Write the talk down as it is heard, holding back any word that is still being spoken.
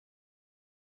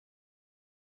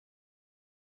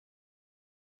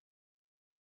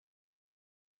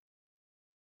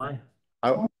Hi.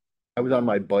 I I was on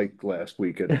my bike last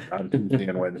weekend on Tuesday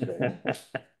and Wednesday.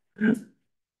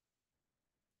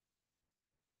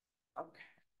 Okay,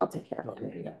 I'll take care of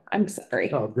it. I'm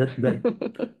sorry. Oh,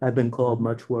 I've been called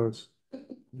much worse.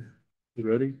 You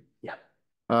ready? Yeah.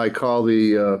 I call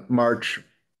the March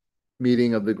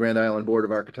meeting of the Grand Island Board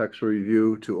of Architectural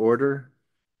Review to order.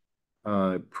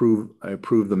 I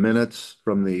approve the minutes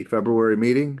from the February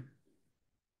meeting.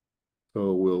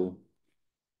 So we'll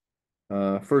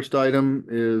first item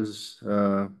is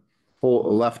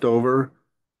whole leftover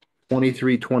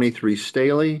 2323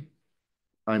 Staley.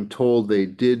 I'm told they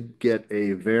did get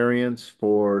a variance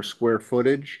for square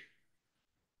footage.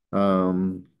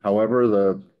 However,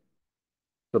 the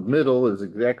submittal is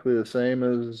exactly the same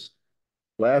as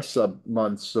last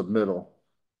month's submittal.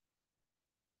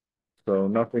 So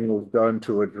nothing was done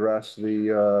to address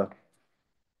the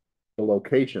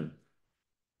location.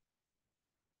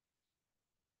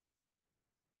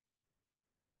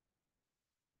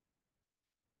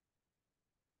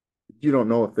 You don't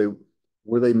know if they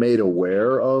were they made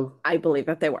aware of? I believe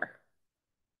that they were.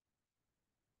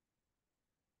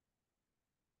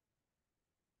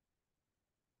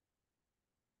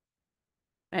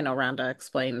 I know Rhonda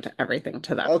explained everything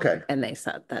to them. Okay, And they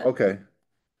said that okay.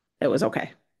 it was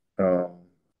okay Does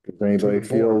anybody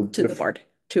feel to the board,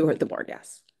 to the board,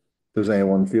 yes. does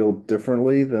anyone feel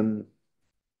differently than?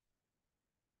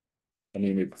 I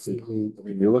mean,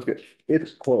 you look at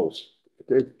it's close.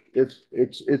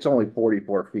 It's only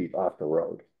 44 feet off the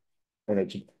road, and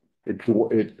it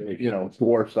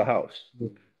dwarfs the house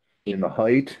in the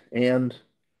height and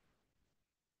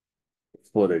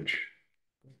footage.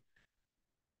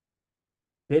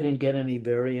 They didn't get any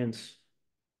variance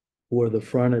for the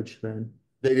frontage then.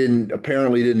 They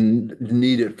apparently didn't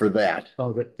need it for that.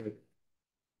 Oh,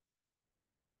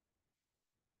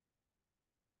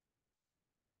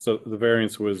 So the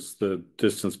variance was the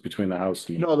distance between the house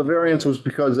and. No, the variance was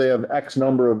because they have X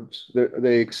number of,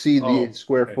 they exceed Oh, the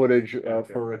square okay. footage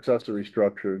Okay. for accessory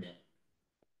structures.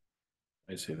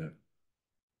 I see that.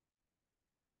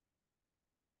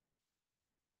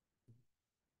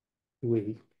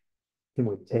 we, can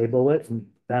we table it and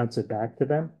bounce it back to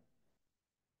them?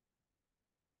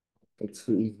 Let's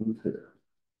see who's here.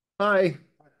 Hi,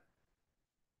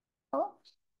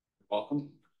 Welcome.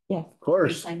 Yes. of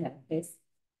course. Sign that, please.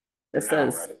 This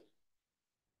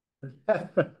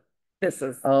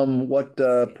is, What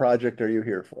project are you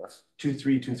here for?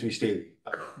 2323 Staley.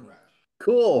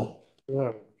 Cool,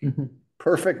 Yeah.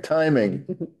 perfect timing.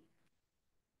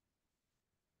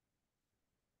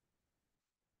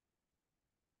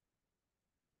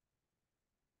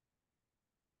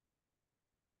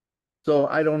 So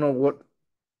I don't know what,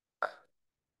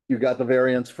 you got the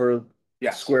variance for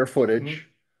Yes. square footage.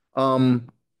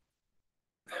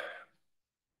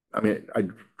 I mean, I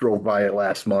drove by it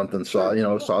last month and saw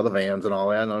the vans and all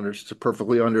that and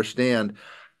perfectly understand.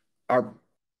 Our,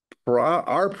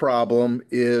 our problem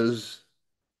is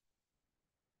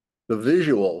the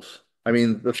visuals. I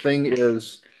mean, the thing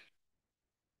is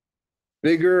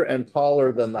bigger and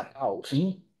taller than the house.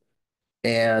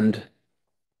 And,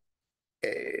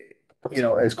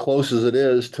 as close as it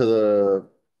is to the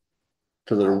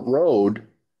road,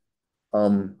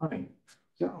 Fine.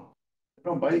 So,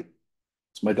 don't bite.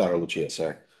 It's my daughter Lucia,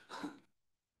 sorry.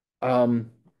 um,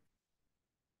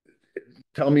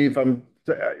 tell me if I'm,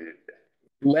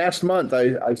 last month,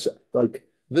 I said, like,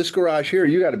 this garage here,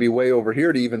 you got to be way over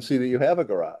here to even see that you have a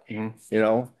garage. You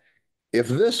know, if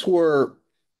this were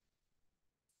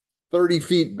 30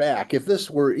 feet back, if this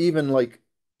were even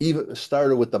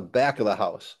started with the back of the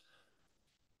house,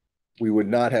 we would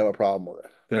not have a problem with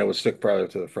it. Then it would stick farther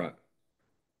to the front.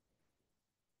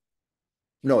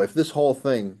 No, if this whole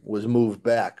thing was moved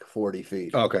back 40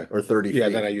 feet Okay. or 30 Yeah,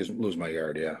 feet, then I lose my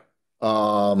yard, yeah.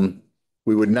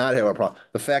 we would not have a problem.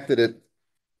 The fact that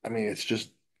I mean, it's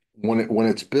just when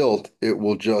it's built, it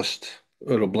will just.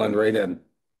 It'll blend right in.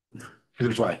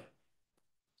 Here's why.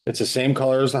 It's the same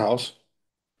color as the house.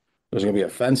 There's gonna be a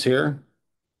fence here,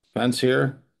 fence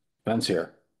here, fence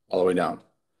here, all the way down.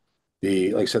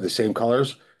 Like I said, the same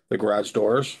colors. The garage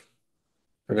doors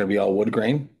are gonna be all wood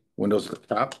grain, windows at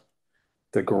the top.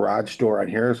 The garage door on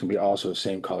here is gonna be also the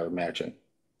same color matching.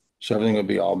 So everything will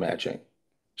be all matching.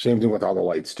 Same thing with all the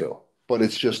lights too. But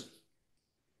it's just,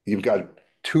 you've got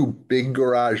two big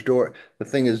garage door. The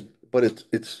thing is, but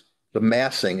it's the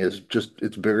massing is just,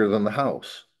 it's bigger than the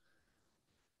house.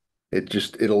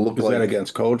 It'll look Is that like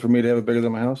against code for me to have it bigger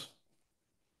than my house?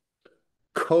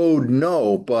 code,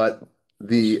 no, but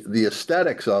the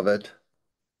aesthetics of it,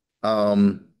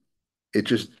 um, it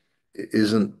just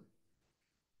isn't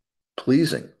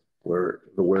pleasing where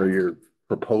you're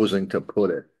proposing to put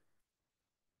it.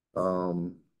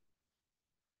 Um.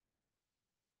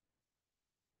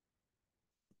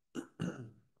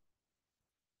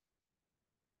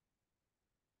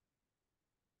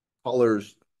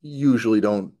 Colors usually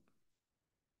don't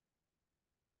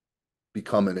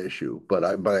become an issue,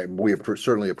 we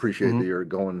certainly appreciate that Mhm. you're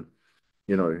going,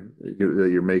 that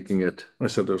you're making it. I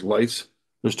said there's lights.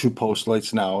 There's two post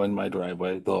lights now in my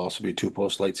driveway. There'll also be two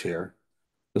post lights here.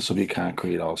 This will be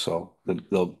concrete also.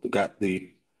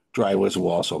 The driveways will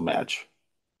also match.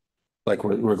 Like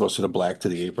where it goes to the black to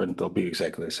the apron, they'll be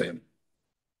exactly the same.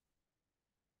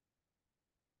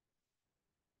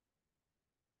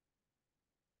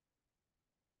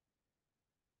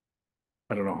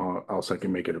 I don't know how else I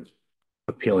can make it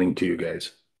appealing to you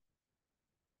guys.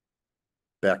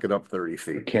 Back it up 30 I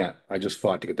feet. can't. I just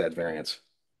fought to get that variance.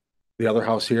 The other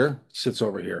house here sits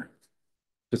over here.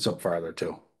 Sits up farther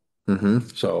too. Mm-hmm.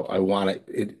 So I want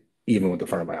it even with the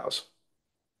front of my house.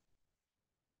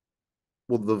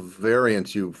 Well, the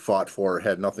variance you fought for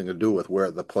had nothing to do with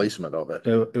where the placement of it.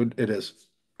 It is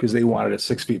because they wanted it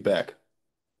 6 feet back.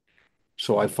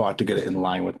 So I fought to get it in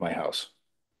line with my house.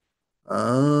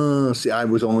 See, I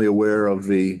was only aware of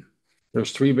the,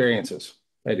 There's 3 variances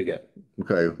I had to get.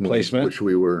 okay. Placement. Which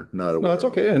we were not aware No, that's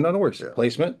of. okay. In other words, Yeah.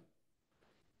 placement.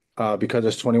 Because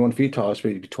it's 21 feet tall, it's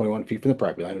 21 feet from the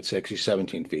property line. It's actually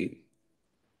 17 feet.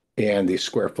 And the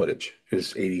square footage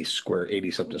is 80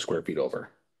 something square feet over.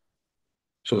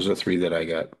 So those are the 3 that I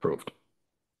got approved.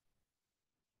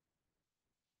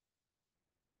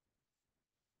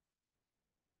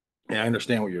 And I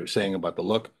understand what you're saying about the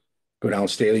look. Go down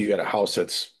Staley, you got a house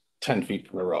that's 10 feet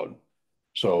from the road.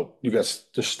 So you got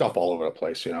just stuff all over the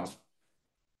place, you know?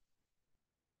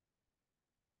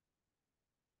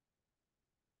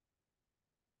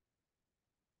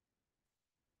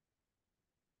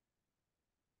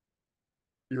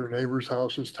 Your neighbor's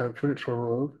house is 10 feet from the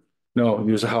road? No,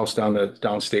 there's a house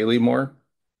down Staley more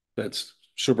that's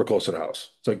super close to the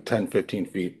house. It's like 10, 15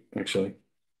 feet, actually.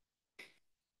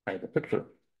 I have a picture.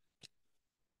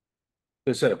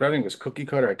 They said if everything was cookie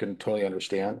cutter, I couldn't totally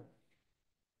understand.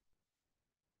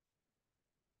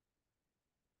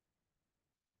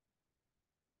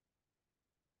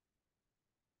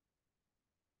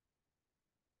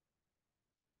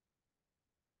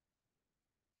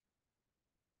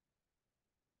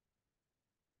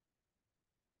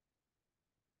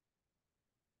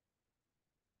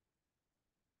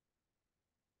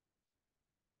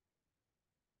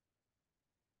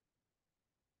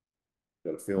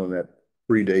 Got a feeling that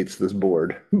predates this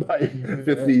board by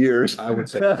 50 years. I would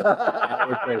say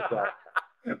so.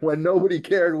 When nobody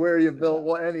cared where you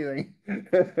built anything.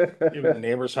 Even the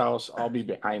neighbor's house, I'll be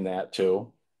behind that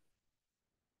too.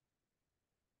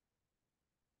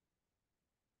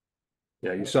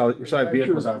 Yeah, you saw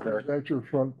vehicles out there. Is that your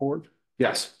front porch?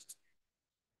 Yes.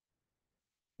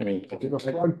 I mean, The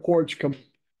front porch comes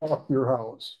off your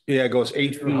house. yeah, it goes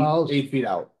 8 Your feet, house? 8 feet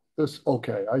out.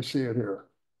 Okay, I see it here.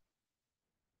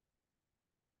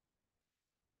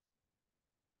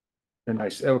 And I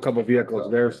have a couple of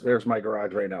vehicles. There's my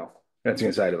garage right now. That's the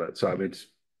inside of it. So I mean, it's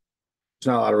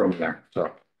not a lot of room in there.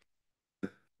 So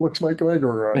Looks like my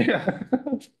garage. yeah.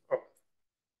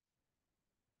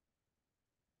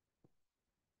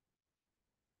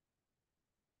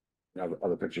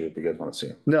 Other pictures if you guys want to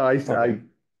see. No, I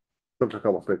took a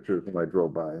couple pictures when I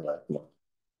drove by last month.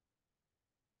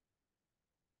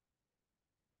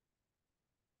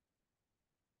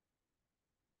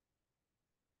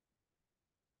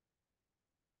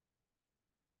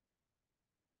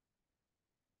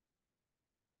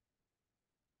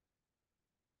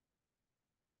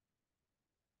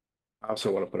 I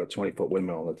also want to put a 20-foot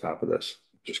windmill on the top of this.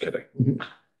 Just kidding.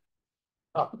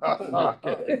 I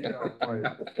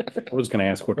was gonna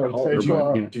ask what Well, color, take but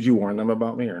off. you know, Did you warn them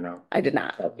about me or no? I did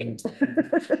not.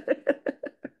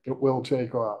 It will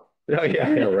take off. Oh, yeah,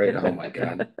 right. Oh, my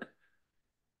God.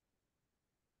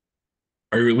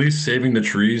 Are you at least saving the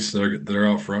trees that are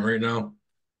out front right now?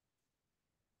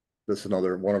 This is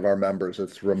another one of our members.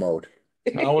 It's remote.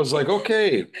 I was like,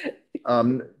 okay,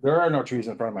 Um, there are no trees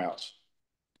in front of my house.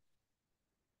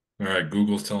 All right,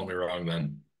 Google's telling me wrong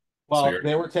then. Well, you're-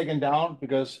 they were taken down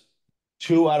because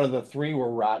 2 out of the 3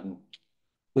 were rotten.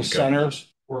 The Okay.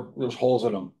 centers there's holes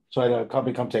in them. So I had a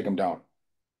company come take them down.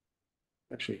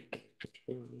 Actually.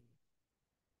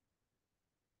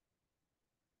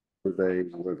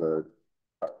 where the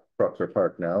trucks are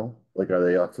parked now? Like, are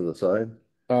they off to the side?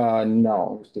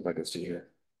 No, let's see if I can see here.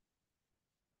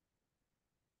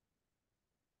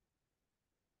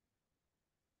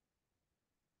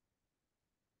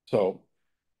 So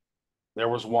there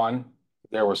was 1,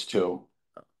 there was 2.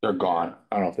 They're gone.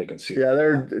 I don't know if they can see. Yeah,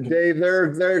 Dave,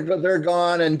 they're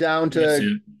gone and down I see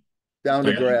to, it. down to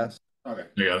Okay. grass. Okay.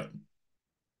 I got it.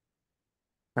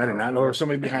 I did not know there was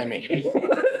somebody behind me.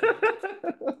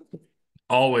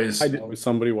 Always. I did, Always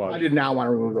somebody I watching. did not want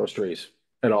to remove those trees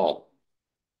at all.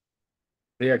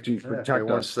 They actually They protect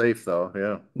weren't us. safe though,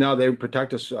 yeah. No, they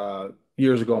protect us.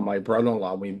 Years ago, my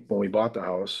brother-in-law, when we bought the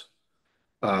house,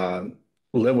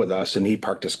 lived with us and he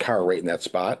parked his car right in that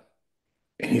spot.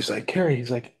 And he's like, Carrie, he's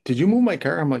like, did you move my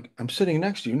car? I'm like, I'm sitting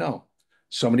next to you. No.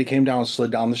 Somebody came down,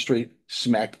 slid down the street,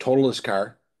 smacked, totaled his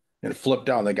car and flipped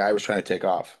down. The guy was trying to take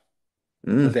off.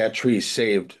 But Mm, that tree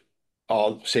saved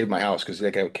my house because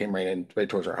that guy came right in, right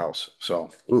towards our house.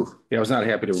 So ooh. yeah, I was not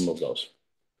happy to remove those.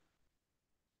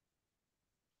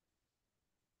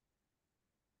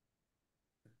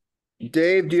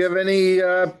 Dave, do you have any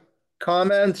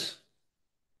comments?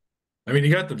 I mean,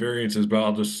 you got the variances, but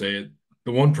I'll just say it.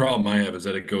 The one problem I have is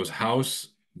that it goes house,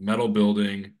 metal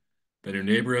building, then your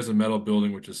neighbor has a metal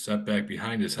building which is set back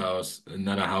behind his house, and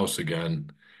then a house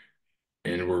again.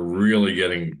 And we're really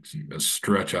getting a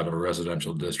stretch out of a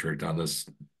residential district on this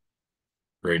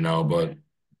right now, but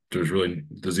there's really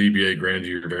the ZBA granted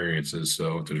you your variances,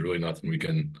 so there's really nothing we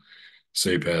can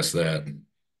say past that.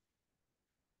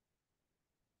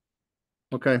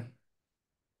 Okay.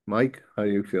 Mike, how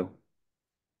do you feel?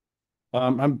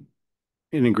 I'm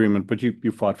in agreement, but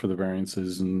you fought for the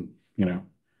variances and,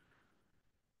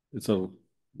 it's a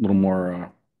little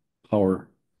more, power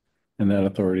in that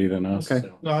authority than us. Okay.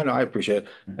 so. No, I appreciate it.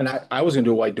 And I was gonna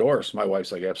do white doors. My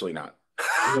wife's like, absolutely not.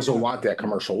 She doesn't want that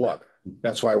commercial look.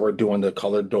 That's why we're doing the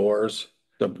colored doors,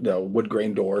 the wood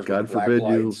grain doors. God with black forbid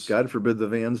lights. God forbid the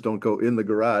vans don't go in the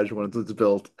garage when it's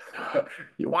built.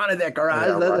 You wanted that garage.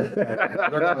 Yeah, right. They're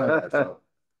gonna- so.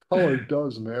 Color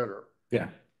does matter. Yeah.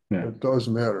 Yeah. It does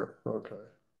matter. Okay.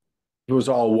 If it was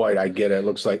all white, I get it. It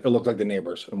looked like the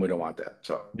neighbors and we don't want that.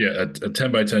 So Yeah, a 10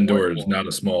 by 10 door is not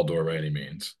a small door by any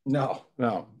means. no.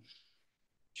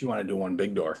 She wanted to do one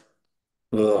big door.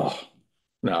 Ugh.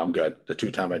 No, I'm good. The 2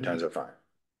 10x10s are fine.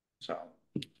 So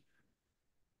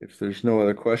If there's no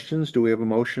other questions, do we have a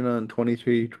motion on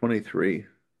 2323?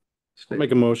 I'll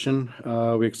make a motion.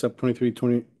 We accept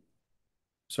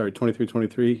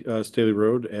 2323, Staley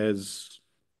Road as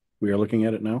we are looking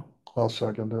at it now. I'll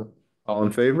second it. All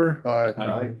in favor? All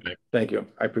right. thank you.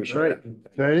 I appreciate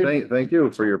it. Dave? Thank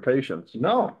you for your patience.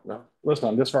 No. Listen,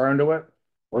 I'm this far into it.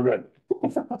 We're good.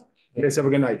 You guys have a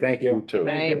good night. Thank you. too.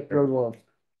 Right. Good one.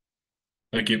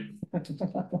 Thank you.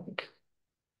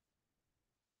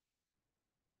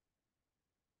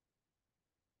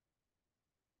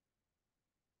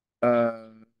 Uh,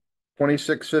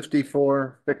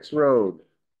 2654 Fix Road.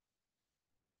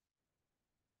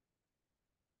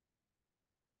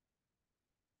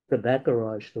 The back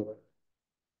garage door.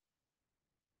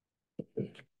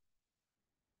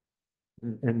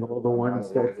 And all the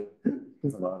ones that.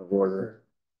 Out of order.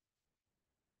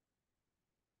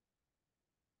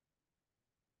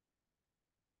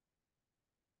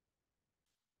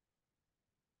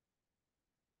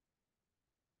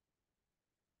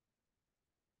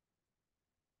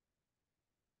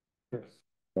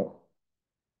 Oh,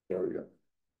 there we go.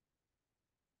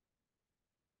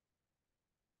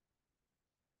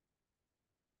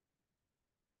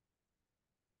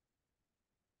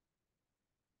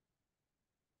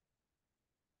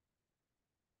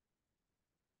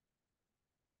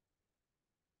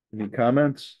 Any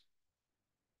comments?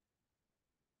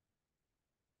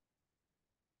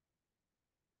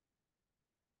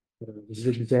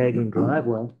 Zigzagging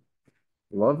driveway.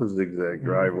 Love a zigzag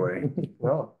driveway.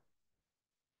 Yeah.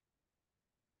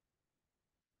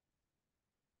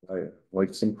 I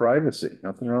like some privacy,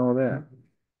 nothing wrong with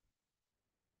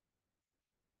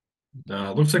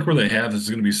that. Looks like where they have this is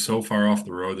going to be so far off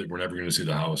the road that we're never going to see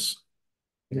the house.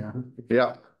 Yeah.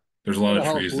 Yeah, There's a lot The of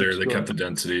house trees there. looks They kept the good.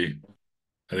 density.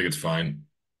 I think it's fine.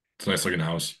 It's a nice looking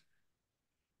house.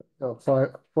 Yeah,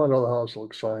 front of the house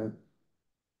looks fine.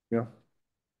 yeah.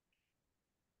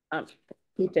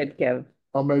 He did give,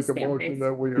 I'll make a Stamp motion it.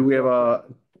 that we. Do we have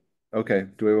okay,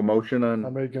 do we have a motion I'm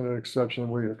on, making an exception.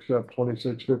 We accept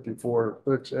 2654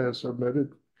 Fix as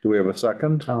submitted. do we have a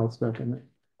second? I'll second it.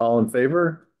 All in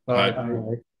favor? Aye. All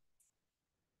right.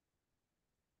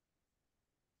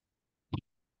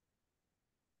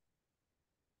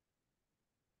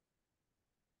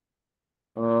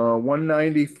 Uh,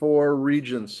 194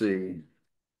 Regency.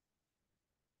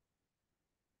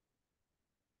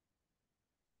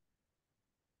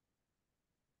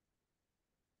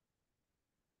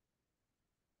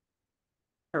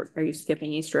 are you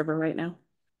skipping East River right now?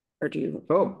 Or do you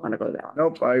Oh, want to go there?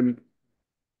 nope,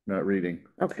 Not reading.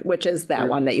 Okay, which is that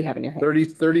one that you have in your hand?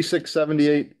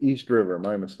 3678 East River,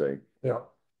 my mistake. Yeah.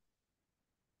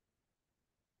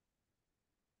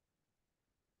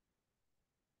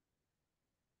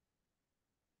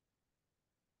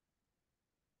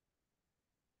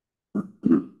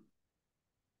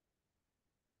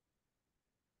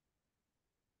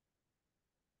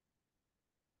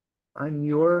 On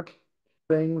your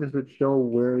thing, does it show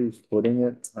where he's putting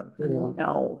it?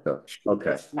 No.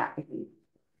 Okay. Not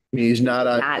He's not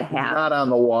on, Not he's have- not on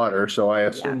the water, so I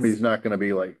assume Yes. he's not gonna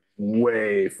be like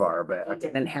way far back.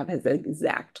 didn't have his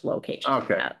exact location.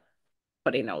 Okay. yet,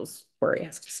 But he knows where he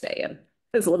has to stay in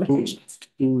his limitations.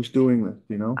 Who's doing this,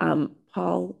 you know?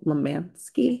 Paul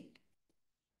Lemansky.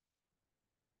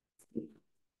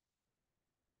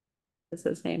 Is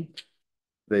his name?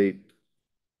 I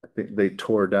think they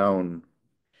tore down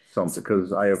something,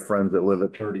 because I have friends that live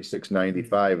at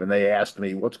 3695 and they asked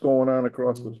me, what's going on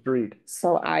across the street?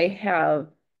 So I have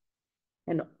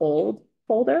an old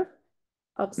folder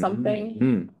of something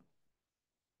Mhm.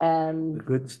 The and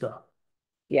good stuff.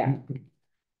 yeah.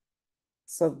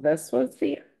 So this was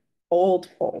the old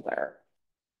folder.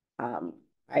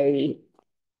 I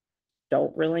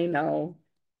don't really know.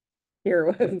 Here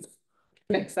was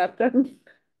an acceptance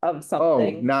of Oh,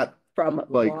 something not from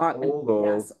like long- old.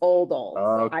 yes, old. So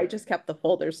I Okay. just kept the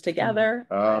folders together.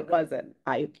 I Okay. wasn't.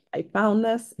 I found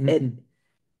this. It Mhm.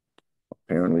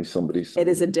 Apparently somebody. it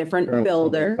is a different apparently somebody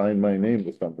builder. Signed my name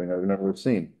to something I've never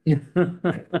seen. Yeah,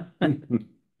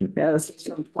 this is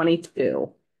from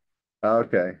 22.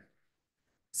 Okay,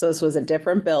 So this was a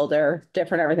different builder,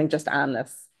 different everything just on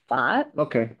this spot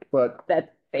okay, but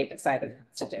that they decided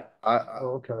to do.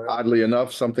 Okay. oddly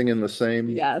enough, something in the same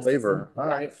Yes. flavor. All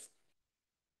right.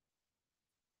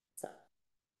 So,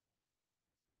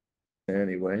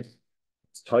 Anyway,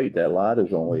 it's tight. That lot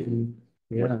is only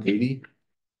Yeah. what, 80?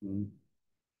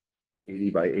 80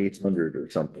 by 800 or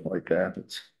something like that.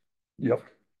 It's Yep.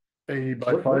 80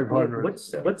 by What- 500.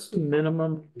 What's the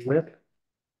minimum width?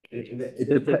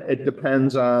 it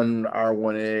depends on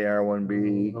R1A,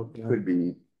 R1B, Okay. could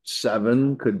be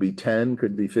 7, could be 10,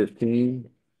 could be 15.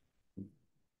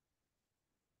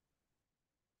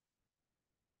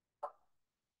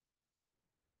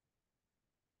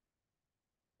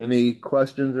 Any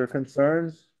questions or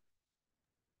concerns?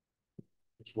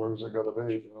 Where's it gonna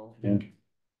be, you know? Yeah.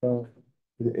 Well,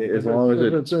 as long as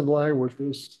If it, it's in line with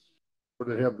this,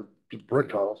 where they have the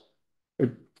brick house.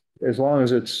 as long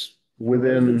as it's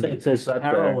within. It says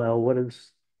setback. parallel, what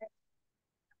is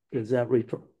that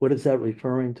what is that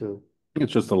referring to?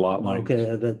 It's just a lot line. Okay,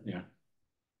 that. Yeah.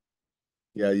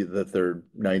 Yeah, that they're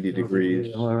 90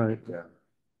 degrees. All right. Yeah.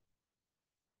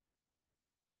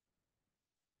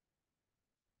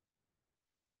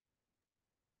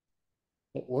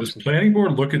 Does planning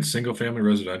board look at single family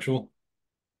residential?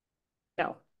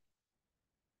 no.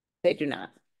 They do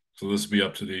not. So this will be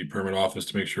up to the permit office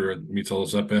to make sure it meets all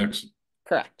the setbacks?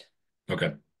 Correct.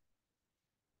 Okay.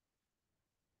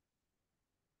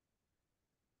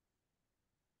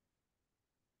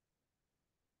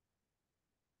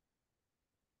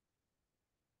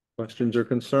 Questions or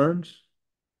concerns?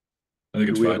 I think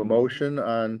Do it's we have a fine. motion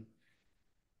on?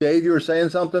 Dave, you were saying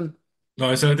something? No,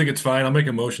 I said I think it's fine. I'll make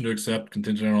a motion to accept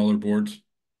contingent on all their boards.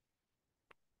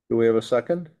 Do we have a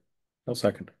second? I'll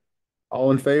second.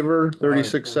 All in favor,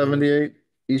 3678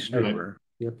 East Aye. River?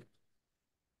 Yep.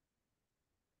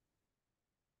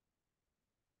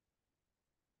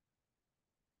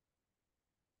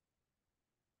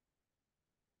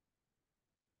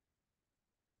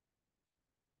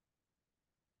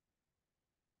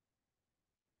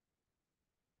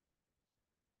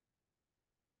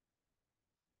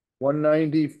 One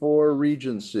 94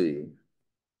 Regency.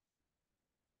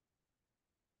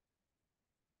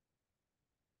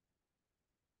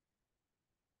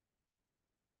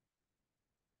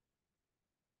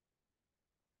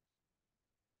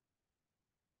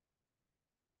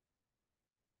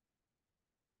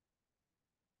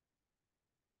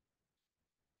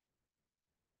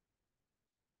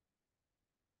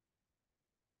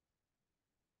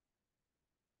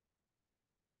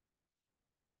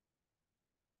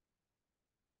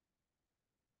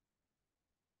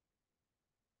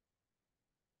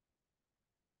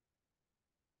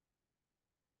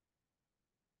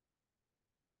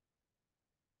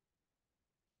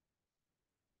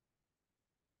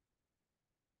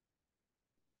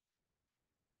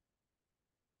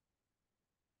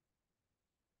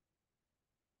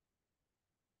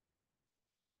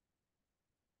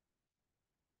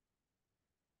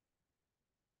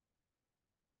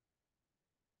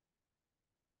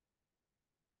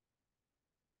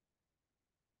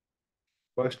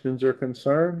 Questions or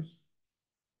concerns?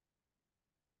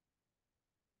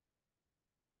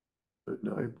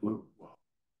 Light blue.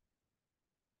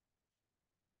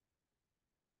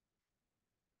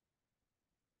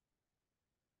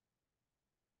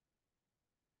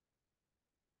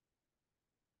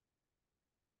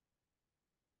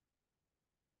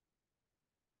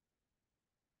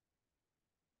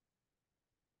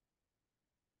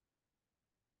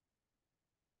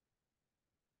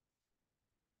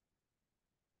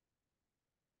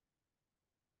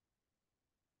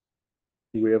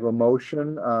 Do we have a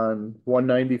motion on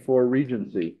 194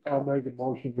 Regency? I'll make a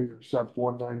motion, we accept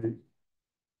 190.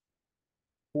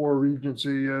 For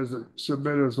Regency as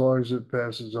submitted, as long as it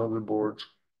passes other boards.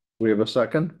 We have a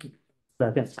second?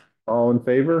 Second. All in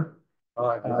favor?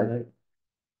 Aye.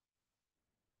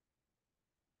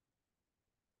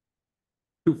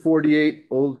 248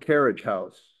 Old Carriage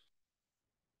House.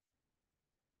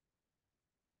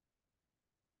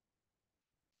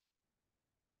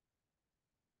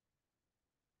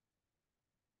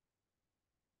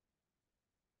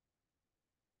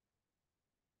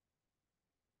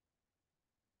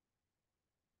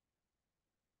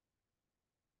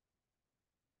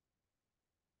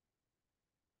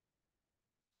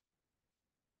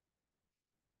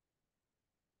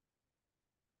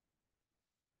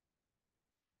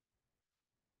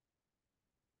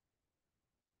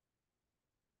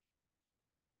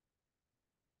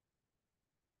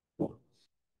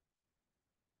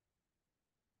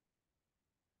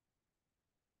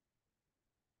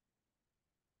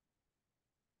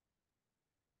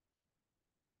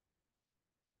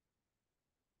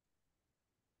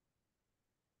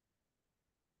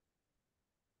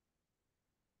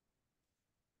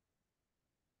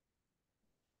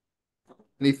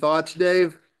 Any thoughts,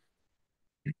 Dave?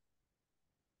 I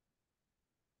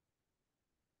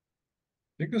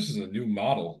think this is a new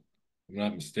model. If I'm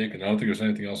not mistaken. I don't think there's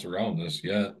anything else around this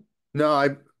yet.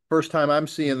 No, first time I'm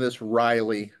seeing this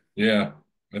Riley Yeah,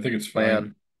 I think it's fine.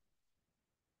 plan.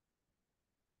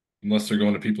 Unless they're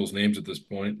going to people's names at this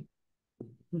point.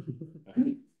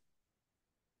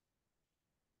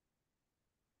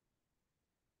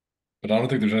 But I don't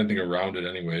think there's anything around it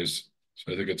anyways.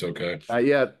 So I think it's okay. Not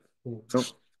yet. Nope.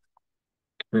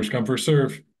 First come, first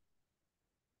serve.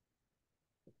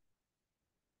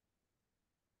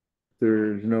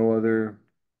 There's no other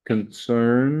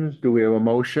concerns. Do we have a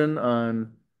motion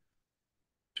on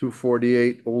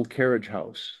 248 Old Carriage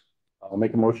House? I'll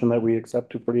make a motion that we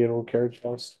accept 248 Old Carriage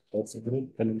House. That's good.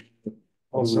 And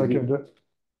I'll second it.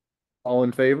 All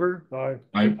in favor? Aye.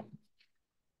 I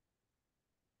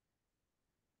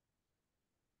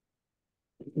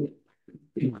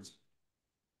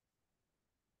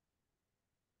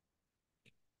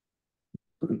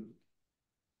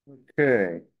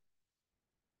Okay.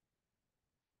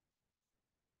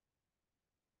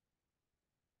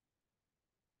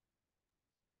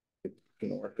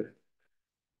 Gonna work it.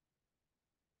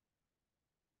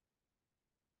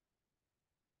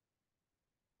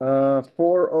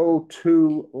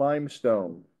 402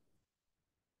 Limestone.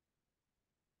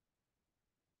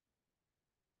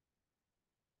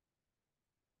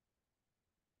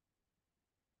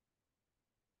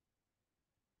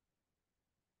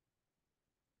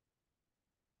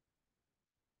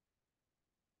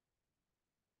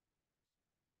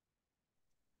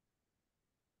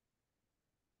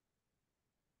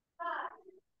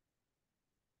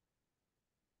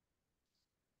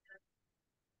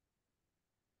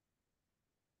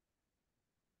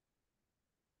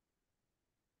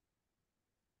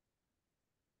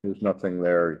 There's nothing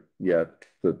there yet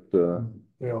Yeah.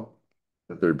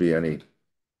 that there'd be any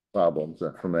problems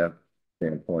from that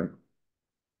standpoint.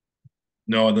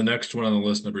 No, the next one on the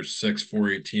list, number 6,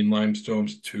 418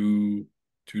 Limestone's two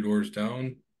doors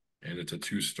down, and it's a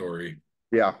 2-story.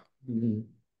 Yeah.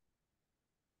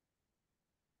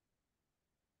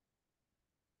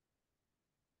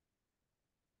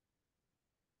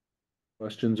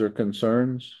 Questions or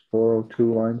concerns?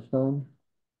 402 Limestone?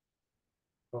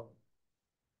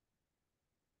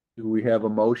 Do we have a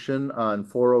motion on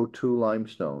 402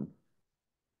 Limestone?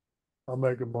 I'll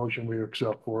make a motion, we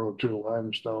accept 402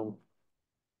 Limestone.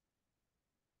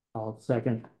 I'll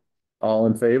second. All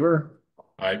in favor?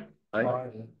 I Aye.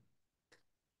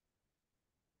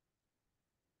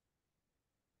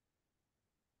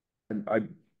 And I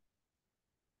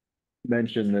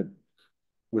mentioned that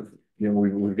with,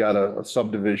 we've got a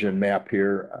subdivision map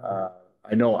here.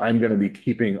 I know I'm gonna be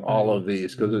keeping all of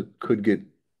these because it could get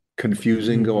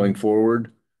confusing going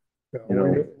forward. Yeah, You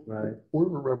know, Right. we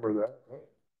remember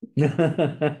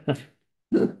that.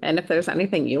 And if there's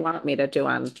anything you want me to do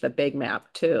on the big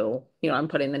map too, I'm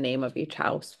putting the name of each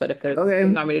house, but if there's, Okay.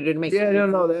 you want me to do to make. Yeah, it no,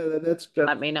 easy, no, that's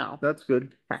Let me know. that's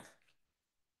good. Okay.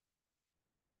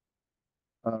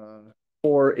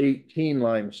 418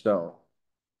 limestone.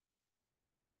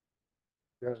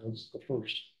 Yeah, that's the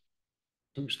first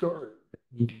two-story.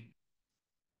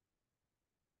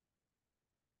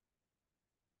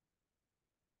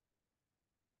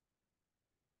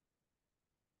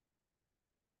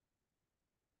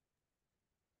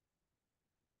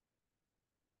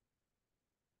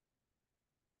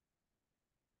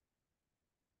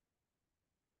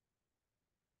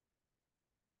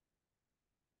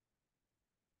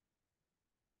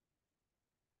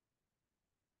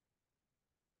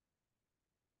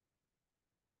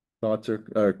 Thoughts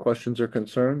or questions or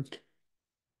concerns?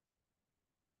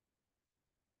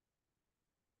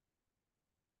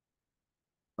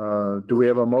 Do we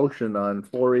have a motion on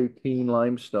 418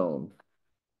 limestone?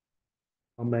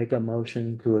 I'll make a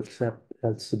motion to accept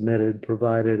as submitted,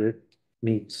 provided it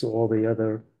meets all the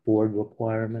other board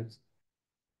requirements.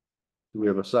 Do we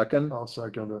have a second? I'll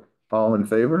second it. All in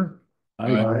favor?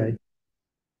 Aye.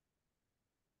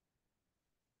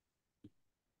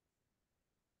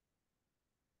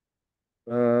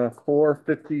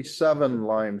 457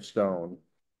 limestone.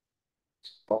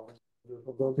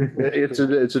 It's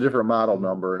a different model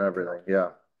number and everything, yeah.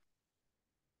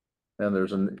 And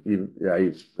there's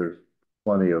there's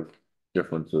plenty of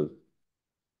differences.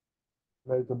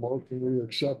 Made the motion, we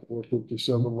accept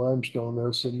 457 limestone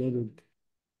as submitted.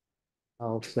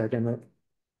 I'll second it.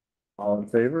 All in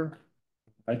favor?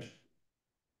 Right?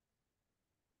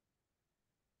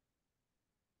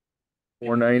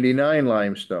 499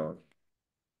 limestone.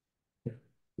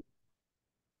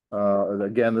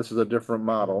 Again, this is a different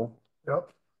model. Yep.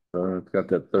 It's got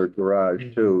that third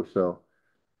garage too, so.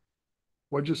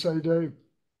 What'd you say, Dave?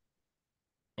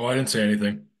 Oh, I didn't say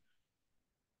anything.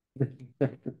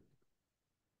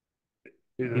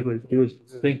 He was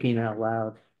thinking out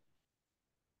loud.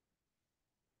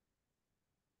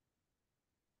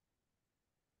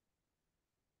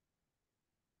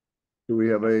 Do we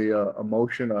have a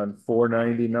motion on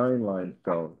 499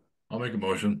 limestone? I'll make a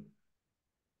motion.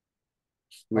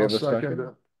 Do we have I'll a second second?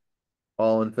 it.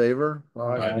 All in favor?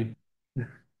 Aye.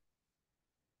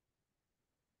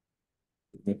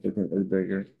 Significantly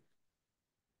bigger.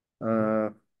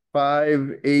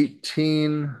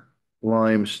 518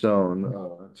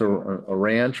 limestone. It's a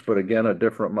ranch, but again, a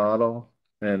different model,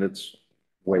 and it's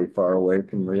way far away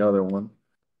from the other one.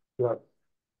 Yeah.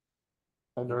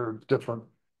 And they're different.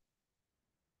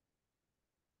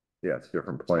 Yeah, it's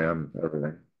different plan,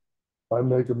 everything. I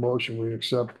make a motion, we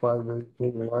accept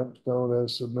 518 limestone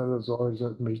as submitted as long as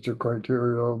it meets the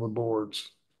criteria of the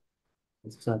boards.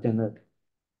 Second it.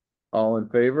 All in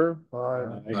favor?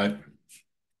 Aye.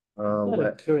 Out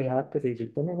of curiosity, does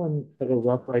anyone have a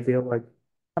rough idea, like,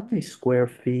 how many square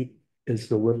feet is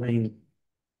the living?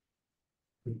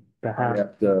 The I house?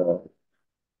 have to,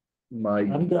 my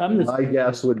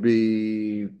guess would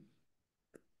be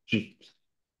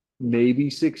maybe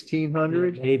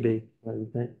 1600. Maybe, I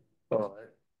would think.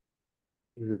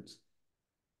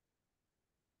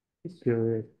 It's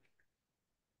curious.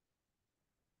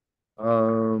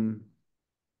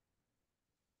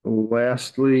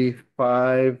 Lastly,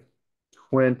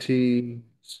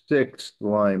 526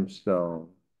 limestone.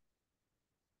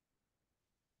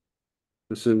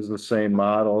 This is the same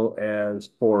model as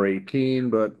 418,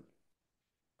 but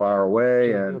far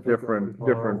away and different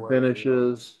Significantly far away,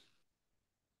 finishes.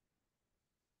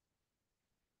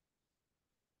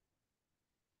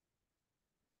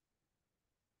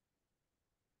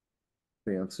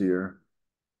 Fancier.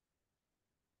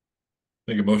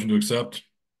 Make a motion to accept.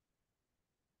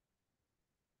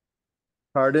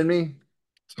 Pardon me?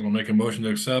 So I'll make a motion to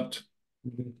accept.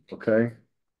 Okay.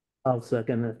 I'll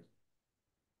second it.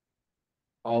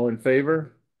 All in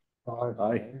favor?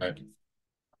 Aye. Aye.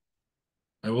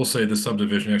 I will say the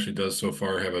subdivision actually does so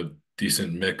far have a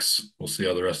decent mix. We'll see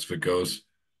how the rest of it goes.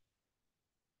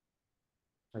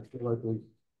 I feel like we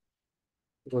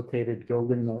facilitated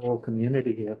building the whole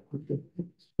community here.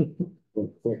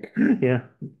 Quick. Yeah.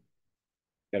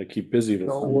 Gotta keep busy this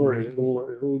Don't summer. worry,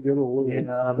 it'll get a little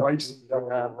Yeah. dicey.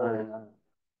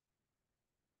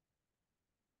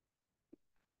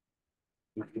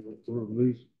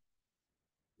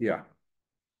 Yeah.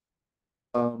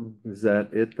 Is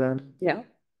that it then? Yeah.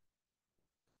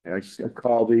 I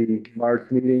call the March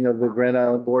meeting of the Grand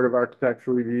Island Board of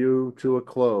Architectural Review to a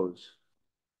close.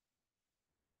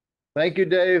 Thank you,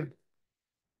 Dave.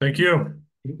 Thank you.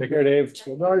 Take care, Dave.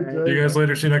 Good night, See Dave. you guys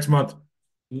later. See you next month.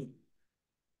 Look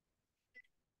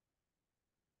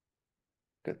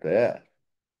at that.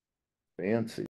 Fancy.